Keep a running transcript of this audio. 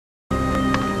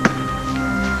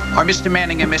Are Mr.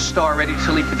 Manning and Miss Starr ready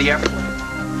to leave for the airport?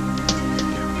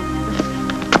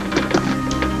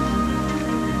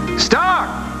 Starr!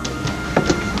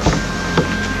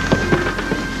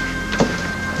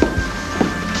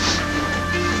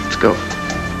 Let's go.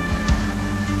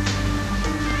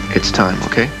 It's time,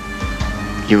 okay?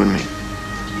 You and me.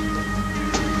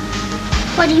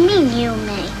 What do you mean, you and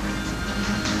me?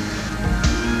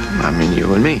 I mean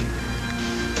you and me.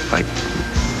 Like,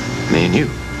 me and you.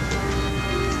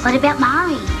 What about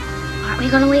Mommy? Aren't we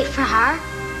gonna wait for her?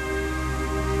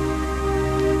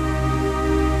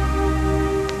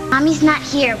 Mommy's not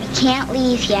here. We can't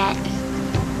leave yet.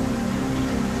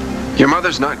 Your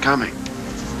mother's not coming.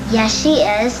 Yes, she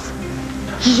is.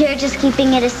 You're just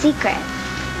keeping it a secret.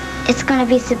 It's gonna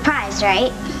be a surprise,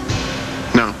 right?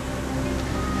 No.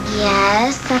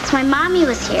 Yes, that's why Mommy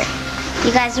was here.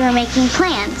 You guys were making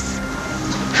plans.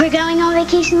 We're going on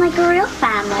vacation like a real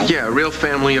family. Yeah, a real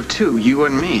family of two, you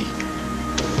and me.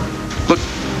 Look,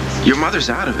 your mother's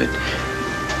out of it.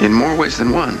 In more ways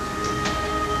than one.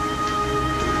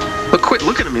 Look, quit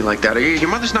looking at me like that. Your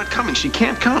mother's not coming. She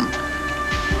can't come.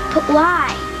 But why?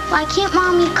 Why can't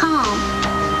Mommy come?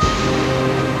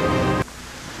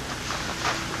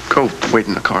 Go wait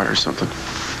in the car or something.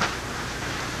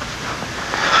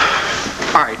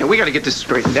 All right, now we got to get this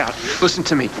straightened out. Listen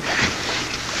to me.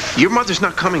 Your mother's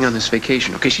not coming on this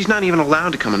vacation, okay? She's not even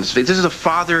allowed to come on this vacation. This is a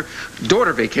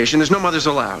father-daughter vacation. There's no mothers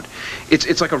allowed.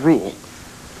 It's like a rule.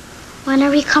 When are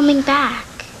we coming back?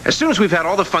 As soon as we've had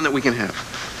all the fun that we can have.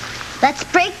 Let's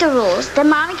break the rules. Then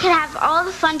Mommy can have all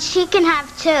the fun she can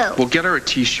have, too. We'll get her a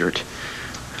T-shirt.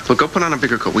 Look, go put on a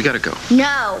bigger coat. We got to go.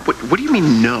 No. What do you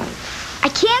mean, no? I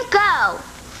can't go.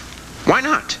 Why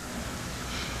not?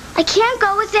 I can't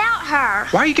go without her.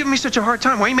 Why are you giving me such a hard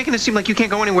time? Why are you making it seem like you can't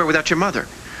go anywhere without your mother?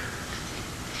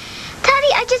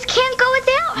 Daddy, I just can't go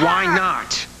without her. Why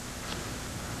not?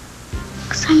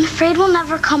 Because I'm afraid we'll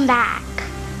never come back.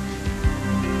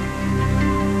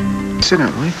 Sit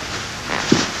down, will you?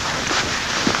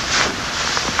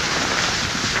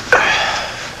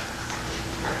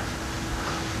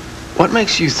 What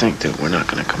makes you think that we're not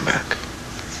going to come back?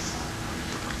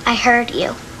 I heard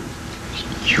you.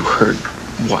 You heard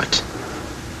what?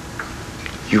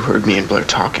 You heard me and Blair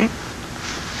talking?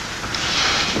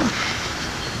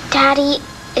 Daddy,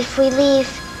 if we leave,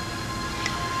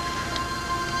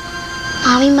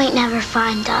 Mommy might never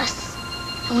find us,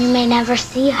 and we may never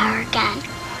see her again.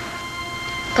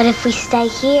 But if we stay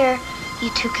here,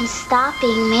 you two can stop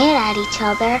being mad at each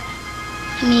other,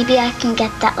 and maybe I can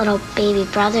get that little baby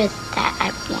brother that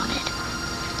I wanted,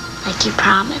 like you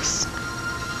promised.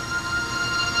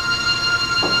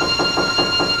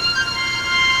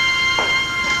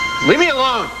 Leave me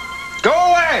alone! Go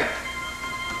away!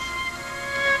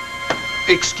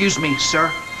 Excuse me,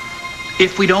 sir.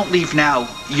 If we don't leave now,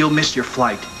 you'll miss your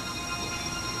flight.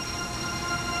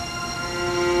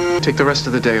 Take the rest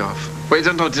of the day off. Wait,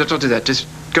 don't do that. Just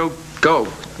go.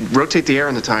 Rotate the air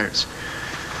in the tires.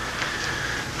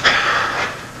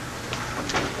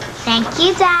 Thank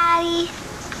you, Daddy.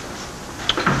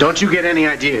 Don't you get any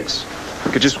ideas.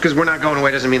 Just because we're not going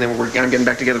away doesn't mean that I'm getting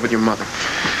back together with your mother.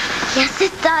 Yes,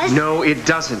 it does. No, it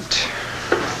doesn't.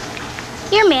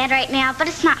 You're mad right now, but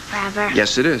it's not forever.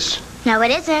 Yes, it is. No,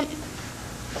 it isn't.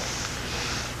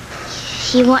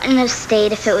 He wouldn't have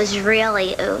stayed if it was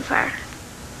really over.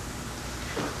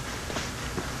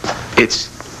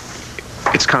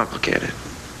 It's complicated.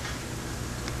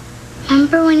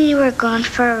 Remember when you were gone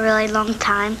for a really long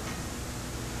time?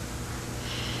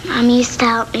 Mom used to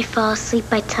help me fall asleep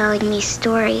by telling me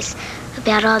stories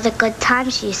about all the good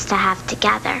times you used to have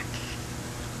together.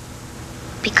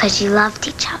 Because you loved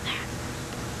each other.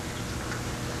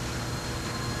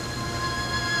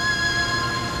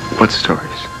 What stories?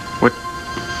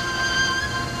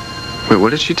 Wait,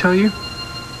 what did she tell you?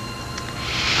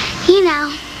 You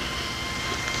know,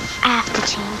 I have to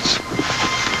change.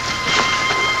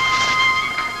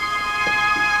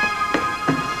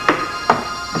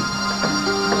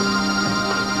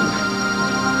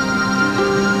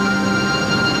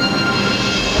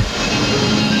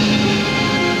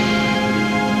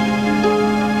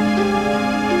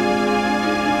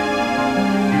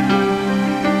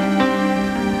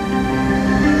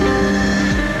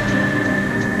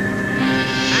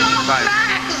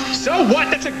 So what?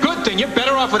 That's a good thing. You're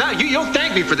better off without you. You'll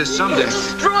thank me for this someday. You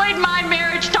destroyed my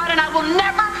marriage, Todd, and I will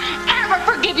never, ever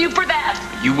forgive you for that.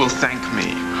 You will thank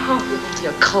me. Oh, it'll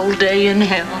be a cold day in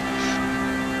hell.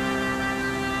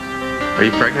 Are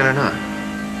you pregnant or not?